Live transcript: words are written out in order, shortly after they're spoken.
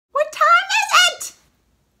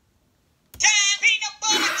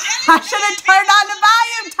I should have turned on the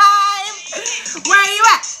volume time. Where you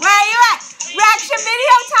at? Where you at? Reaction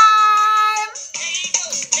video time.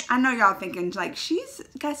 I know y'all thinking like she's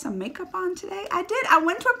got some makeup on today. I did. I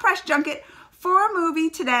went to a press junket for a movie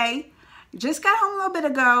today. Just got home a little bit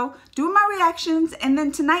ago, doing my reactions, and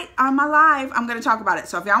then tonight on my live, I'm going to talk about it.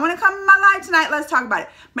 So if y'all want to come to my live tonight, let's talk about it.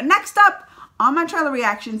 But next up on my trailer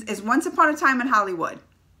reactions is Once Upon a Time in Hollywood.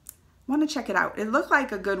 Want to check it out. It looked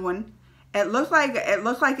like a good one. It looked like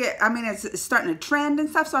it. I mean, it's starting to trend and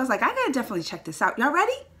stuff. So I was like, I got to definitely check this out. Y'all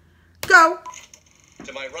ready? Go.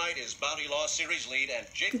 To my right is Bounty Law series lead and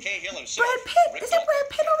Jake Cahill himself. Brad Pitt. Is it Brad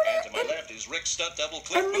Pitt over there? And to my left is Rick Stunt Double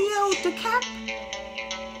Cliff and Leo DiCaprio.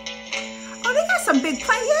 Oh, they got some big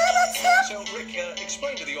play. Yeah, that's him. So, Rick,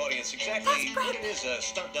 explain to the audience exactly what it is a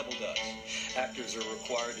stunt double does. Actors are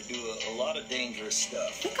required to do a lot of dangerous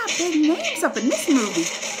stuff. They got big names up in this movie.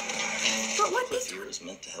 But what Cliff here is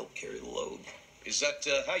meant to help carry the load. Is that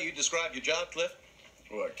how you describe your job, Cliff?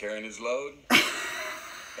 What, carrying his load?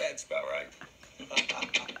 That's about right.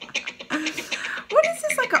 What is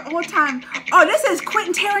this, like an old time? Oh, this is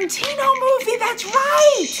Quentin Tarantino movie. That's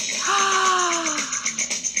right.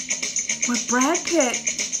 With Brad Pitt.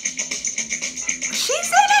 She's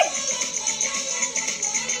in it.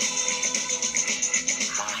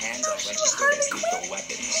 My hands are registered as lethal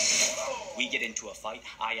weapons. We get into a fight,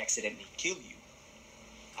 I accidentally kill you.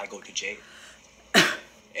 I go to jail.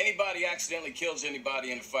 Anybody accidentally kills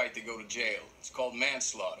anybody in a fight, they go to jail. It's called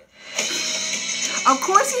manslaughter. Of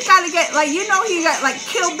course he got to get, like, you know, he got, like,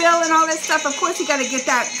 Kill Bill and all that stuff. Of course he got to get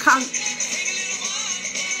that.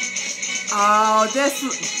 Oh, this,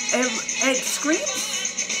 it screams.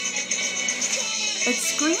 It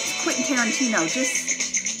screams Quentin Tarantino. Just.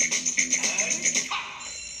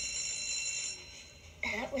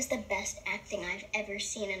 That was the best acting I've ever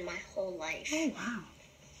seen in my whole life. Oh, wow.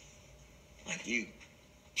 Like you.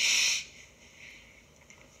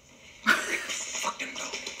 Fuck them,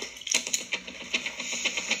 though.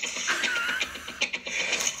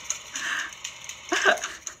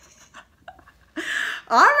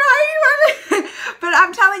 All right. But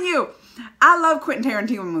I'm telling you, I love Quentin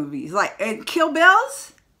Tarantino movies. Like, Kill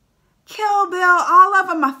Bills. Kill Bill, all of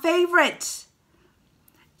them, my favorites.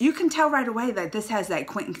 You can tell right away that this has that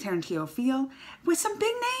Quentin Tarantino feel with some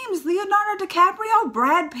big names. Leonardo DiCaprio,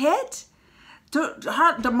 Brad Pitt,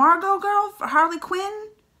 the Margot girl, Harley Quinn.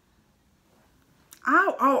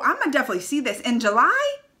 Oh, I'm going to definitely see this in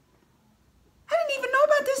July. I didn't even know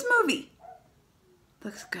about this movie.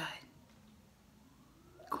 Looks good.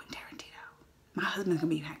 Quentin Tarantino. My husband's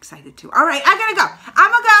going to be excited too. All right, I got to go.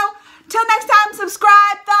 I'm going to go. Till next time,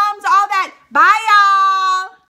 subscribe, thumbs, all that. Bye, y'all.